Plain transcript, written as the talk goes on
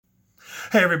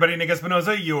Hey everybody, Nick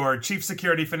Espinosa, your Chief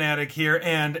Security Fanatic here,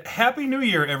 and Happy New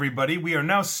Year, everybody. We are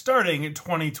now starting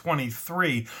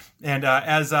 2023, and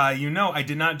as you know, I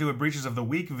did not do a Breaches of the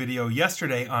Week video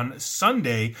yesterday on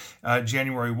Sunday,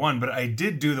 January 1, but I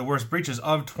did do the worst breaches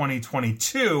of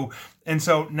 2022, and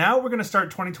so now we're going to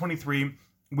start 2023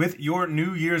 with your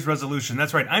New Year's resolution.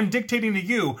 That's right, I'm dictating to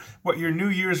you what your New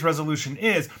Year's resolution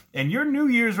is, and your New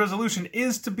Year's resolution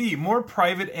is to be more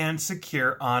private and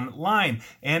secure online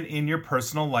and in your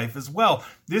personal life as well.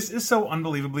 This is so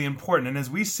unbelievably important, and as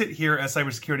we sit here as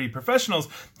cybersecurity professionals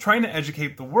trying to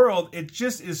educate the world, it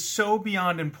just is so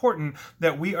beyond important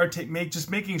that we are just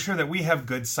making sure that we have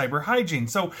good cyber hygiene.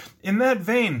 So in that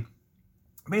vein,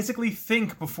 basically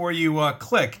think before you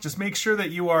click. Just make sure that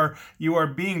you are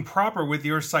being proper with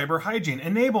your cyber hygiene.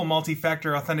 Enable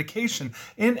multi-factor authentication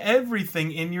in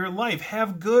everything in your life.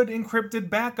 Have good encrypted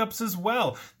backups as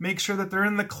well. Make sure that they're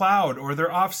in the cloud or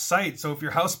they're off-site. So if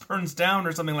your house burns down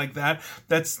or something like that,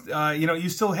 that's you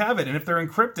still have it. And if they're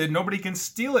encrypted, nobody can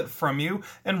steal it from you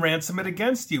and ransom it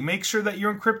against you. Make sure that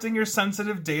you're encrypting your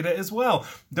sensitive data as well.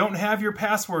 Don't have your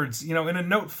passwords, in a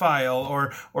note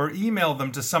file or email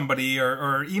them to somebody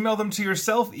or email them to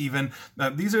yourself even.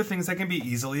 These are things that can be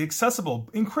easily accessible.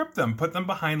 Encrypt them. Put them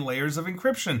behind layers of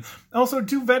encryption. Also,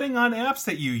 do vetting on apps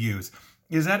that you use.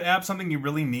 Is that app something you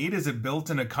really need? Is it built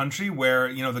in a country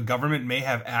where, the government may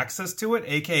have access to it?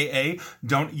 AKA,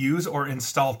 don't use or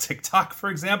install TikTok, for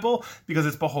example, because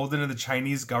it's beholden to the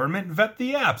Chinese government. Vet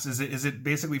the apps. Is it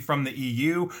basically from the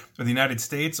EU or the United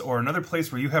States or another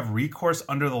place where you have recourse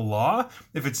under the law?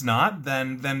 If it's not,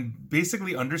 then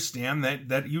basically understand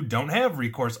that you don't have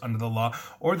recourse under the law,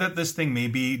 or that this thing may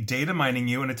be data mining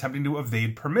you and attempting to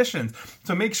evade permissions.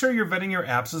 So make sure you're vetting your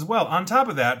apps as well. On top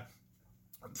of that,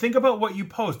 think about what you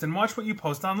post and watch what you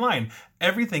post online.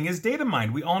 Everything is data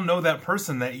mined. We all know that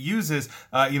person that uses,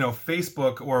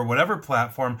 Facebook or whatever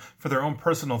platform for their own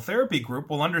personal therapy group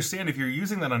will understand if you're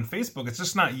using that on Facebook, it's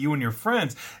just not you and your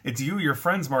friends. It's you, your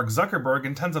friends, Mark Zuckerberg,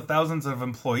 and tens of thousands of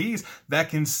employees that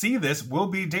can see this will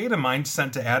be data mined,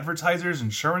 sent to advertisers,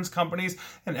 insurance companies,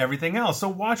 and everything else. So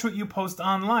watch what you post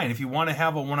online. If you want to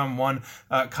have a one-on-one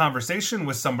conversation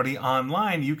with somebody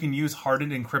online, you can use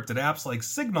hardened encrypted apps like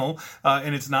Signal,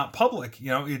 and it's not public.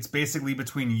 It's basically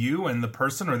between you and the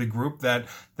person or the group that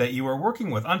you are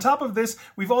working with. On top of this,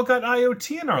 we've all got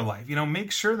IoT in our life.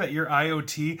 Make sure that your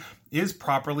IoT is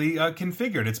properly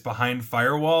configured. It's behind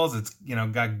firewalls. It's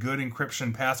got good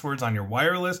encryption passwords on your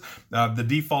wireless. The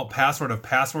default password of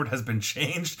password has been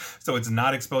changed, so it's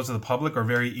not exposed to the public or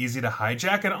very easy to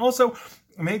hijack. And also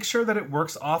make sure that it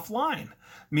works offline.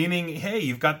 Meaning, hey,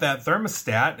 you've got that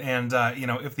thermostat, and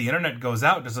if the internet goes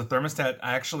out, does the thermostat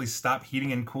actually stop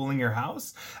heating and cooling your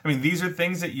house? I mean, these are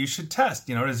things that you should test.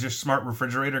 Is your smart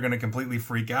refrigerator going to completely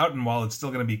freak out, and while it's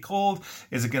still going to be cold,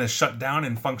 is it going to shut down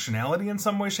in functionality in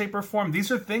some way, shape, or form?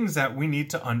 These are things that we need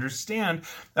to understand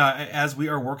as we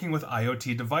are working with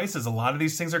IoT devices. A lot of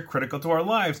these things are critical to our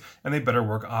lives, and they better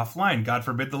work offline. God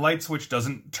forbid the light switch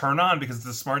doesn't turn on because it's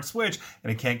a smart switch,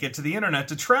 and it can't get to the internet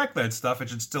to track that stuff. It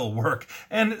should still work.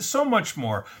 And so much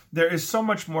more. There is so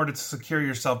much more to secure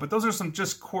yourself, but those are some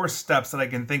just core steps that I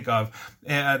can think of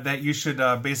that you should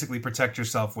basically protect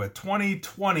yourself with.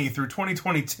 2020 through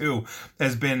 2022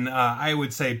 has been, I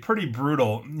would say, pretty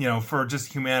brutal, for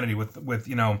just humanity with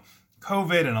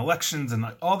COVID and elections and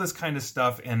all this kind of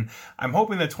stuff. And I'm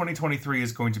hoping that 2023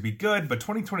 is going to be good, but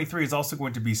 2023 is also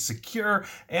going to be secure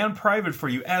and private for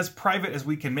you, as private as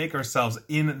we can make ourselves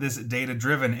in this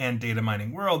data-driven and data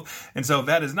mining world. And so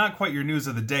that is not quite your news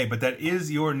of the day, but that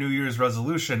is your New Year's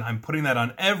resolution. I'm putting that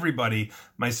on everybody,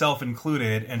 myself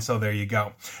included. And so there you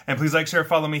go. And please like, share,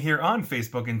 follow me here on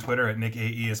Facebook and Twitter at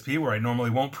NickAESP, where I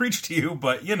normally won't preach to you,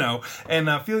 but and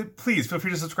please feel free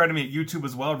to subscribe to me at YouTube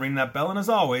as well. Ring that bell. And as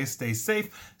always, stay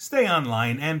safe, stay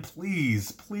online, and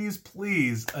please, please,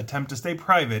 please attempt to stay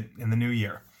private in the new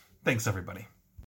year. Thanks, everybody.